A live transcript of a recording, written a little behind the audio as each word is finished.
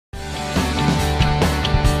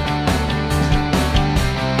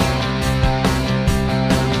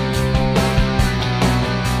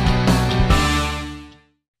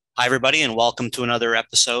Hi, everybody, and welcome to another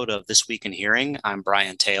episode of This Week in Hearing. I'm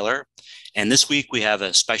Brian Taylor, and this week we have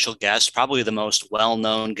a special guest, probably the most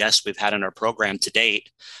well-known guest we've had on our program to date.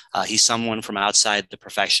 He's someone from outside the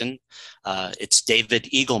profession. It's David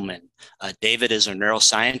Eagleman. David is a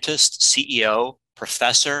neuroscientist, CEO,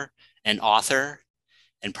 professor, and author,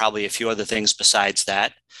 and probably a few other things besides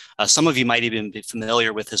that. Some of you might even be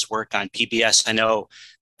familiar with his work on PBS. I know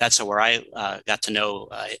that's where I got to know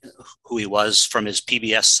who he was from his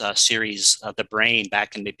PBS series, The Brain,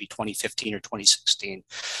 back in maybe 2015 or 2016.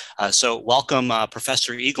 So welcome,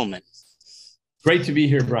 Professor Eagleman. Great to be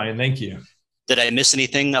here, Brian. Thank you. Did I miss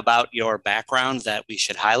anything about your background that we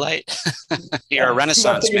should highlight? You're a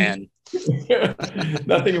Renaissance Nothing, man.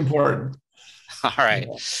 nothing important. All right.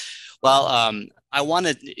 Well,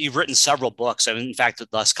 you've written several books. In fact, the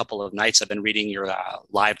last couple of nights I've been reading your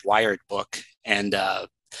Live Wired book. And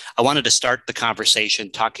I wanted to start the conversation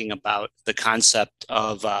talking about the concept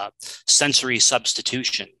of sensory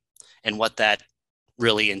substitution and what that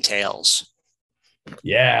really entails.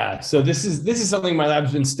 Yeah. So this is something my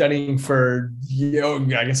lab's been studying for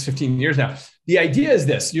I guess 15 years now. The idea is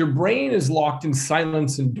this: your brain is locked in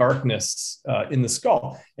silence and darkness in the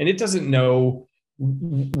skull, and it doesn't know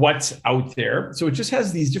what's out there. So it just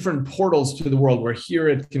has these different portals to the world where here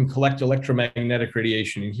it can collect electromagnetic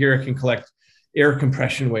radiation, and here it can collect air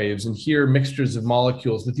compression waves, and here mixtures of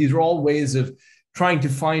molecules. But these are all ways of trying to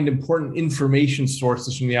find important information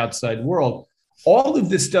sources from the outside world. All of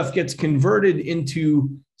this stuff gets converted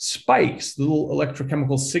into spikes, little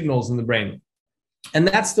electrochemical signals in the brain. And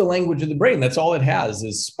that's the language of the brain. That's all it has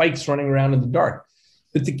is spikes running around in the dark.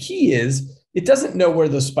 But the key is it doesn't know where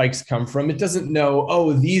those spikes come from. It doesn't know,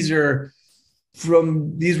 oh, these were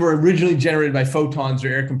originally generated by photons or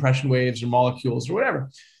air compression waves or molecules or whatever.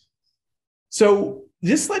 So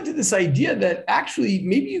this led to this idea that actually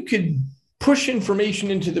maybe you could push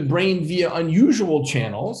information into the brain via unusual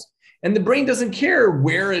channels, and the brain doesn't care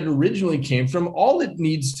where it originally came from. All it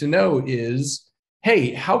needs to know is,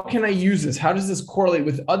 hey, how can I use this? How does this correlate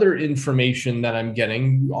with other information that I'm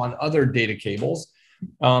getting on other data cables,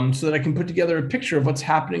 so that I can put together a picture of what's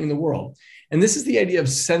happening in the world? And this is the idea of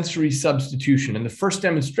sensory substitution. And the first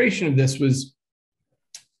demonstration of this was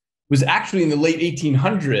actually in the late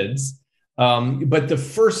 1800s. But the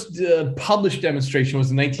first published demonstration was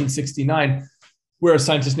in 1969, where a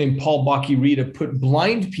scientist named Paul Bocchi-Rita put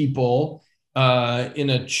blind people in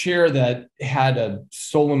a chair that had a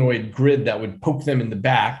solenoid grid that would poke them in the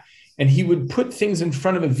back. And he would put things in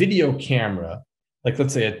front of a video camera, like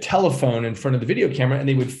let's say a telephone in front of the video camera, and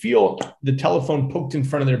they would feel the telephone poked in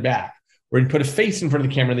front of their back. Or he'd put a face in front of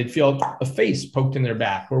the camera, and they'd feel a face poked in their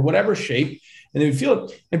back, or whatever shape, and they would feel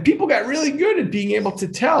it. And people got really good at being able to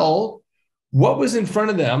tell what was in front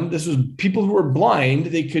of them. This was people who were blind.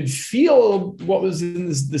 They could feel what was in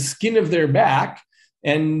the skin of their back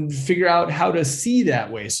and figure out how to see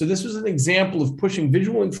that way. So this was an example of pushing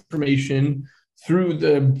visual information through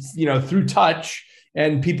through touch,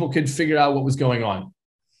 and people could figure out what was going on.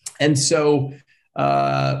 And so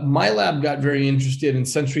my lab got very interested in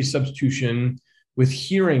sensory substitution with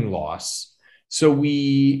hearing loss. So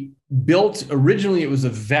we built, originally it was a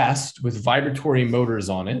vest with vibratory motors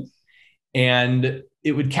on it, and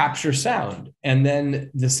it would capture sound. And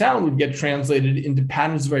then the sound would get translated into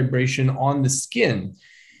patterns of vibration on the skin.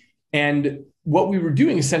 And what we were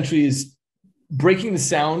doing essentially is breaking the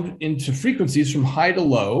sound into frequencies from high to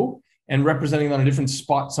low and representing it on different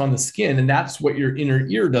spots on the skin. And that's what your inner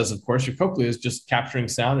ear does, of course. Your cochlea is just capturing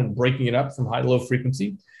sound and breaking it up from high to low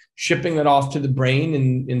frequency, shipping that off to the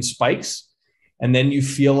brain in spikes. And then you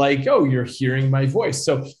feel like, oh, you're hearing my voice.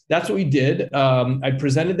 So that's what we did. I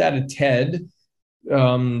presented that at TED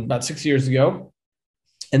about 6 years ago,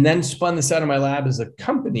 and then spun this out of my lab as a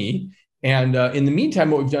company. And in the meantime,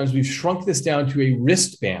 what we've done is we've shrunk this down to a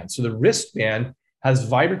wristband. So the wristband has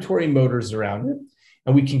vibratory motors around it,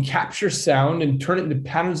 and we can capture sound and turn it into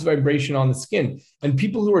patterns of vibration on the skin. And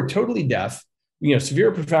people who are totally deaf, severe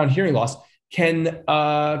or profound hearing loss, can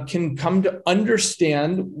come to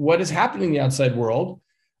understand what is happening in the outside world,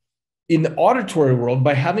 in the auditory world,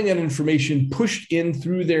 by having that information pushed in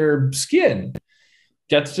through their skin,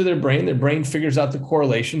 gets to their brain figures out the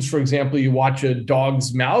correlations. For example, you watch a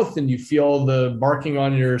dog's mouth and you feel the barking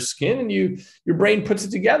on your skin, and your brain puts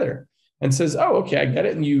it together and says, oh, okay, I get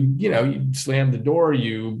it. And you slam the door,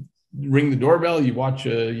 you ring the doorbell, you watch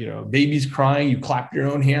babies crying, you clap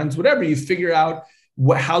your own hands, whatever, you figure out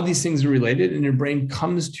how these things are related, and your brain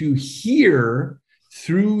comes to hear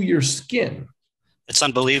through your skin. It's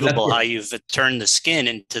unbelievable how you've turned the skin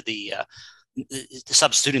into the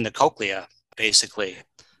substituting the cochlea, basically.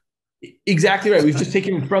 Exactly right. We've just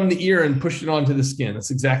taken it from the ear and pushed it onto the skin.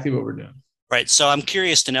 That's exactly what we're doing. Right. So I'm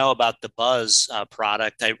curious to know about the Buzz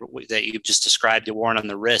product that you just described, the worn on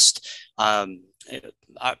the wrist.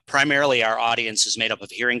 Primarily, our audience is made up of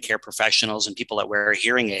hearing care professionals and people that wear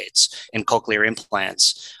hearing aids and cochlear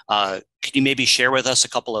implants. Could you maybe share with us a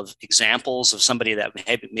couple of examples of somebody that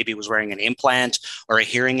maybe was wearing an implant or a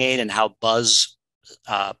hearing aid and how Buzz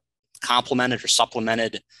complemented or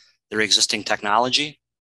supplemented their existing technology?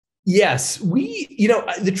 Yes,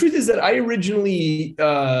 the truth is that I originally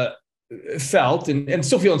felt and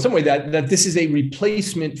still feel in some way that this is a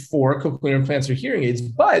replacement for cochlear implants or hearing aids.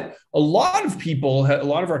 But a lot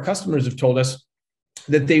of our customers have told us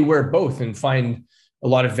that they wear both and find a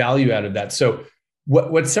lot of value out of that. So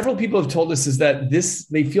what several people have told us is that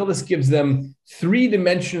they feel this gives them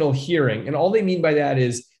three-dimensional hearing. And all they mean by that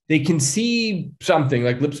is they can see something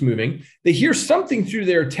like lips moving. They hear something through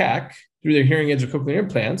their tech, through their hearing aids or cochlear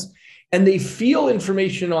implants, and they feel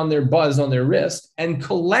information on their Buzz on their wrist. And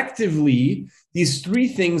collectively, these three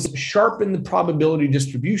things sharpen the probability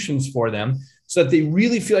distributions for them so that they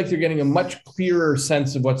really feel like they're getting a much clearer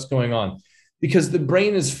sense of what's going on. Because the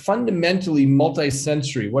brain is fundamentally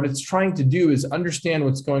multisensory. What it's trying to do is understand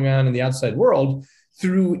what's going on in the outside world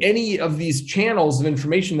through any of these channels of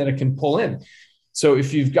information that it can pull in. So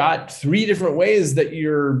if you've got three different ways that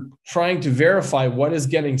you're trying to verify what is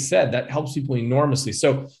getting said, that helps people enormously.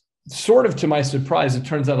 So sort of to my surprise, it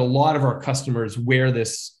turns out a lot of our customers wear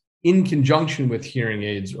this in conjunction with hearing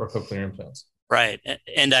aids or cochlear implants. Right.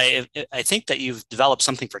 And I think that you've developed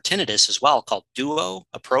something for tinnitus as well called Duo,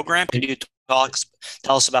 a program. Can you tell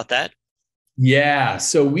us about that? Yeah.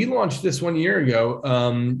 So we launched this 1 year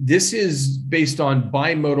ago. This is based on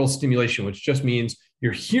bimodal stimulation, which just means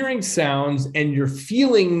you're hearing sounds and you're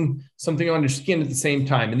feeling something on your skin at the same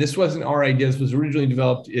time. And this wasn't our idea. This was originally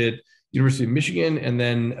developed at University of Michigan and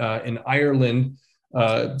then in Ireland.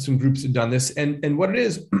 Some groups had done this. And what it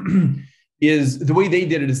is, is the way they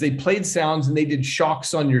did it is they played sounds and they did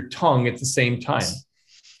shocks on your tongue at the same time.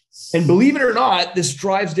 And believe it or not, this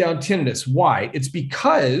drives down tinnitus. Why? It's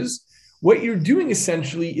because what you're doing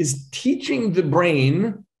essentially is teaching the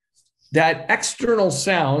brain that external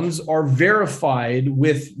sounds are verified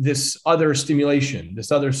with this other stimulation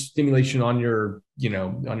on your,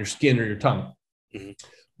 on your skin or your tongue. Mm-hmm.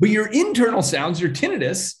 But your internal sounds, your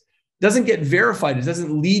tinnitus, doesn't get verified. It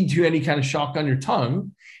doesn't lead to any kind of shock on your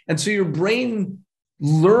tongue. And so your brain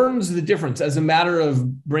learns the difference as a matter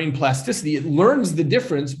of brain plasticity. It learns the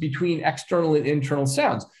difference between external and internal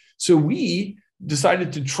sounds. So we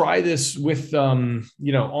decided to try this with, on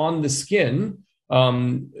the skin.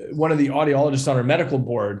 One of the audiologists on our medical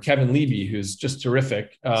board, Kevin Levy, who's just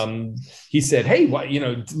terrific, he said, hey,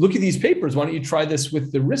 look at these papers. Why don't you try this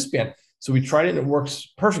with the wristband? So we tried it and it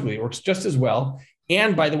works perfectly. It works just as well.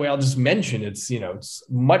 And by the way, I'll just mention it's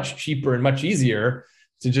much cheaper and much easier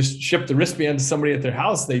to just ship the wristband to somebody at their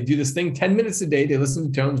house. They do this thing 10 minutes a day. They listen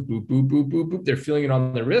to tones, boop, boop, boop, boop, boop. They're feeling it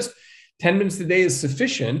on their wrist. 10 minutes a day is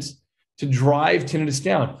sufficient to drive tinnitus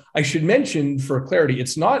down. I should mention for clarity,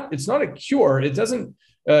 it's not a cure. It doesn't,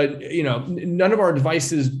 none of our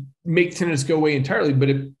devices make tinnitus go away entirely, but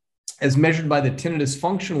as measured by the tinnitus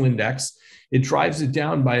functional index, it drives it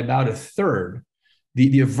down by about a third,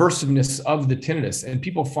 the aversiveness of the tinnitus. And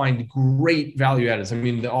people find great value out of this. I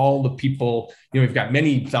mean, all the people, we've got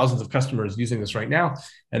many thousands of customers using this right now,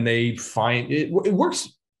 and they find it works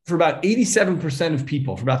for about 87% of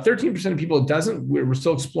people. For about 13% of people, it doesn't. We're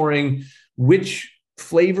still exploring which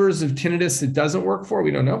flavors of tinnitus it doesn't work for. We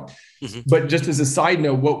don't know. Mm-hmm. But just as a side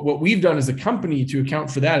note, what we've done as a company to account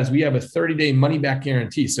for that is we have a 30-day money-back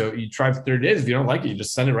guarantee. So you try for 30 days. If you don't like it, you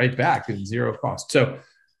just send it right back at zero cost. So,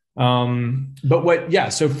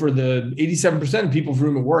 so for the 87% of people for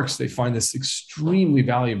whom it works, they find this extremely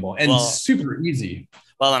valuable and super easy.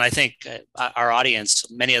 Well, and I think our audience,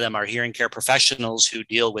 many of them are hearing care professionals who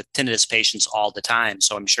deal with tinnitus patients all the time.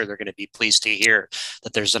 So I'm sure they're going to be pleased to hear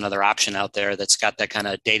that there's another option out there that's got that kind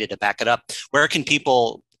of data to back it up. Where can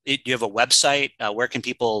people, do you have a website? Where can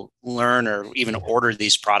people learn or even order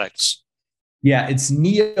these products? Yeah, it's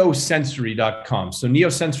neosensory.com. So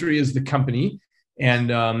Neosensory is the company. And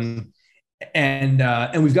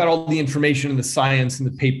we've got all the information and the science and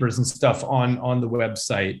the papers and stuff on the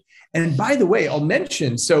website. And by the way, I'll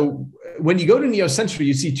mention, so when you go to Neosensory,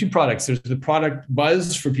 you see two products. There's the product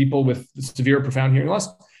Buzz for people with severe or profound hearing loss,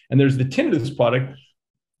 and there's the tinnitus product,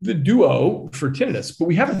 the Duo for tinnitus. But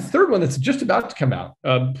we have a third one that's just about to come out,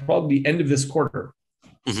 probably the end of this quarter.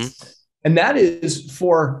 Mm-hmm. And that is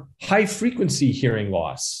for high frequency hearing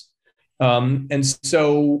loss. And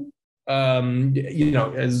so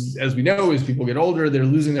as we know, as people get older, they're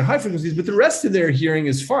losing their high frequencies, but the rest of their hearing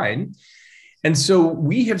is fine. And so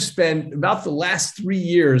we have spent about the last 3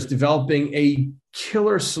 years developing a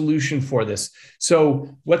killer solution for this.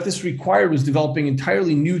 So what this required was developing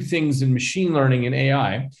entirely new things in machine learning and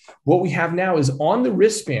AI. What we have now is on the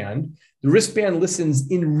wristband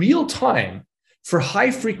listens in real time for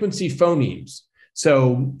high frequency phonemes.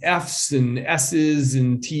 So F's and S's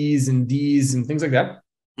and T's and D's and things like that.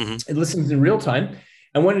 It listens in real time.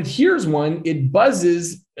 And when it hears one, it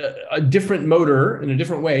buzzes a different motor in a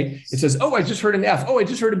different way. It says, oh, I just heard an F. Oh, I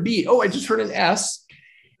just heard a B. Oh, I just heard an S.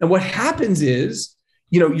 And what happens is,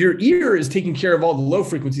 your ear is taking care of all the low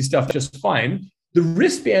frequency stuff just fine. The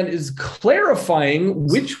wristband is clarifying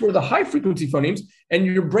which were the high frequency phonemes. And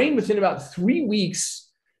your brain within about 3 weeks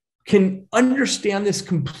can understand this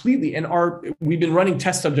completely. And we've been running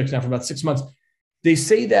test subjects now for about 6 months. They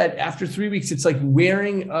say that after 3 weeks, it's like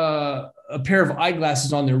wearing a pair of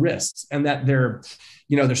eyeglasses on their wrists, and that their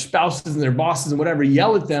spouses and their bosses and whatever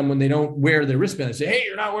yell at them when they don't wear their wristband. They say, hey,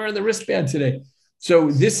 you're not wearing the wristband today.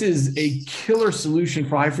 So this is a killer solution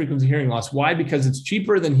for high frequency hearing loss. Why? Because it's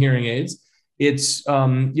cheaper than hearing aids. It's,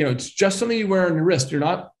 it's just something you wear on your wrist. You're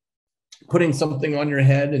not putting something on your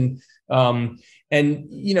head. And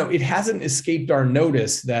it hasn't escaped our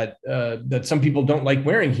notice that some people don't like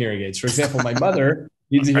wearing hearing aids. For example, my mother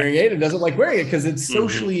needs a hearing aid and doesn't like wearing it because it's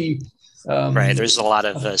socially right. There's a lot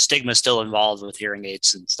of stigma still involved with hearing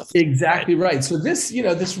aids and stuff. Exactly right. So this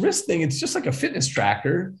wrist thing, it's just like a fitness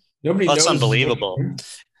tracker. Nobody knows. That's unbelievable.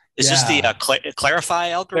 Is this the Clarify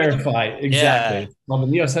algorithm? Clarify, exactly. Yeah. Well,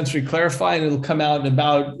 the Neosensory Clarify, and it'll come out in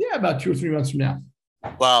about 2 or 3 months from now.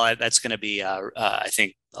 Well, that's going to be, I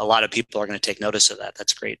think a lot of people are going to take notice of that.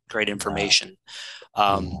 That's great information.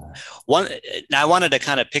 Now I wanted to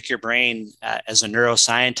kind of pick your brain as a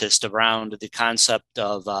neuroscientist around the concept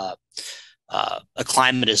of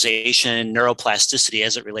acclimatization, neuroplasticity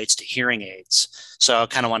as it relates to hearing aids. So I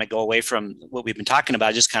kind of want to go away from what we've been talking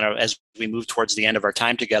about, just kind of as we move towards the end of our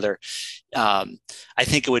time together. I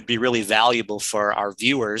think it would be really valuable for our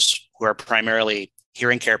viewers who are primarily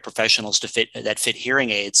hearing care professionals that fit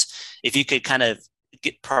hearing aids, if you could kind of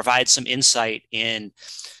provide some insight in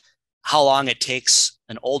how long it takes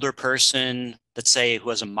an older person, let's say, who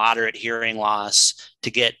has a moderate hearing loss,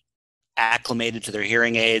 to get acclimated to their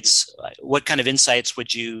hearing aids. What kind of insights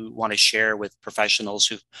would you want to share with professionals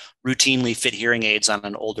who routinely fit hearing aids on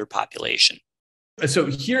an older population? So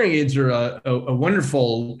hearing aids are a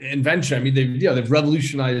wonderful invention. I mean, they've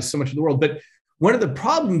revolutionized so much of the world, but one of the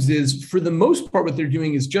problems is, for the most part, what they're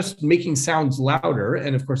doing is just making sounds louder.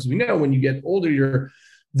 And of course, as we know, when you get older,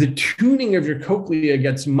 the tuning of your cochlea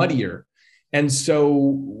gets muddier. And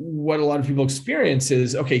so what a lot of people experience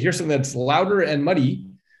is, okay, here's something that's louder and muddy.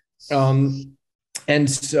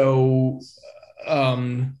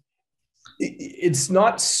 It's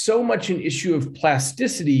not so much an issue of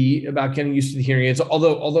plasticity about getting used to the hearing aids,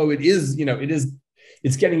 although it is,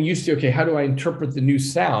 it's getting used to, okay, how do I interpret the new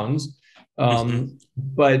sounds?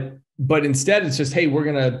 But instead it's just, hey, we're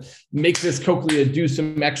going to make this cochlea do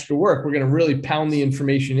some extra work. We're going to really pound the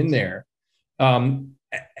information in there.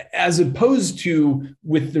 As opposed to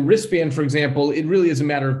with the wristband, for example, it really is a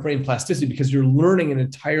matter of brain plasticity because you're learning an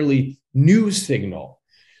entirely new signal.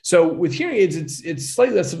 So with hearing aids, it's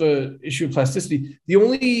slightly less of an issue of plasticity. The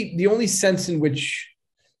only sense in which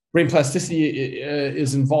brain plasticity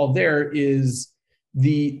is involved there is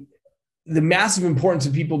the massive importance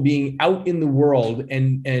of people being out in the world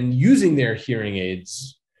and using their hearing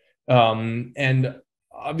aids. And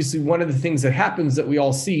obviously, one of the things that happens that we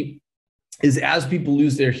all see is, as people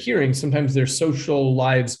lose their hearing, sometimes their social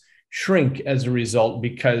lives shrink as a result,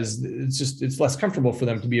 because it's less comfortable for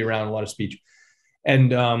them to be around a lot of speech.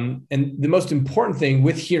 And the most important thing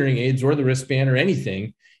with hearing aids or the wristband or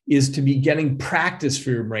anything is to be getting practice for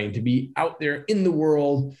your brain, to be out there in the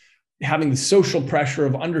world, having the social pressure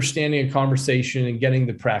of understanding a conversation and getting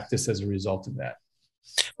the practice as a result of that.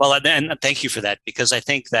 Well, and thank you for that, because I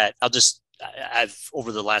think that I've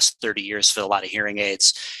over the last 30 years filled a lot of hearing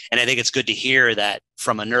aids. And I think it's good to hear that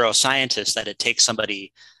from a neuroscientist that it takes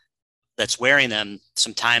somebody that's wearing them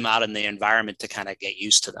some time out in the environment to kind of get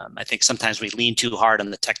used to them. I think sometimes we lean too hard on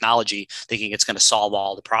the technology, thinking it's going to solve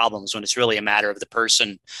all the problems, when it's really a matter of the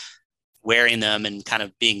person wearing them and kind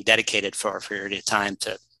of being dedicated for a period of time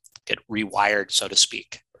to get rewired, so to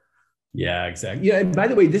speak. Yeah, exactly. Yeah. And by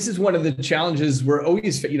the way, this is one of the challenges we're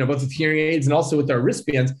always, both with hearing aids and also with our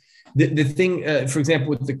wristbands. The thing, for example,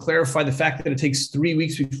 with the Clarify, the fact that it takes 3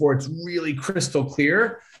 weeks before it's really crystal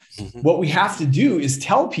clear, what we have to do is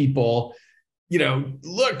tell people,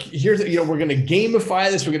 look, here's, we're going to gamify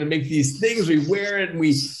this. We're going to make these things. We wear it and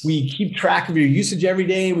we keep track of your usage every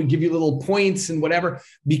day. And we give you little points and whatever,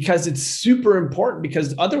 because it's super important,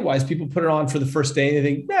 because otherwise people put it on for the first day and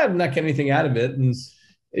they think, I'm not getting anything out of it. And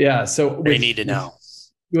yeah, so they need to know.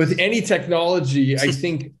 With any technology, I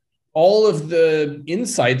think all of the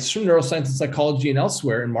insights from neuroscience and psychology and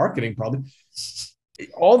elsewhere in marketing, probably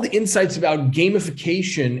all the insights about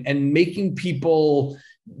gamification and making people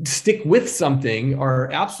stick with something are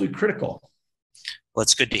absolutely critical. Well,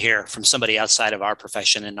 it's good to hear from somebody outside of our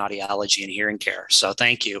profession in audiology and hearing care. So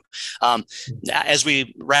thank you. As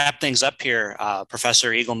we wrap things up here,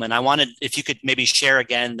 Professor Eagleman, I wanted, if you could maybe share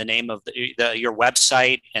again the name of your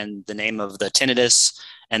website and the name of the tinnitus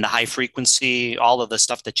and the high frequency, all of the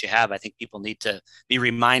stuff that you have. I think people need to be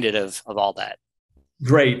reminded of all that.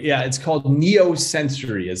 Great. Yeah, it's called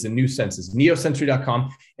Neosensory, as in new senses, neosensory.com.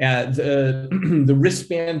 The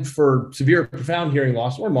wristband for severe profound hearing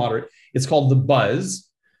loss or moderate, it's called the Buzz.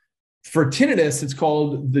 For tinnitus, it's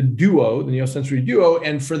called the Duo, the Neosensory Duo.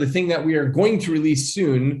 And for the thing that we are going to release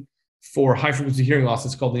soon for high frequency hearing loss,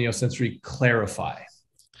 it's called the Neosensory Clarify.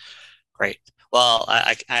 Great. Well,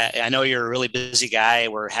 I know you're a really busy guy.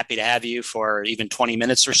 We're happy to have you for even 20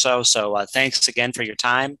 minutes or so. So thanks again for your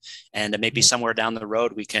time. And maybe somewhere down the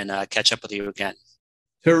road, we can catch up with you again.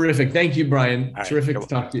 Terrific. Thank you, Brian. All right. Terrific to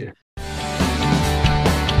talk to you.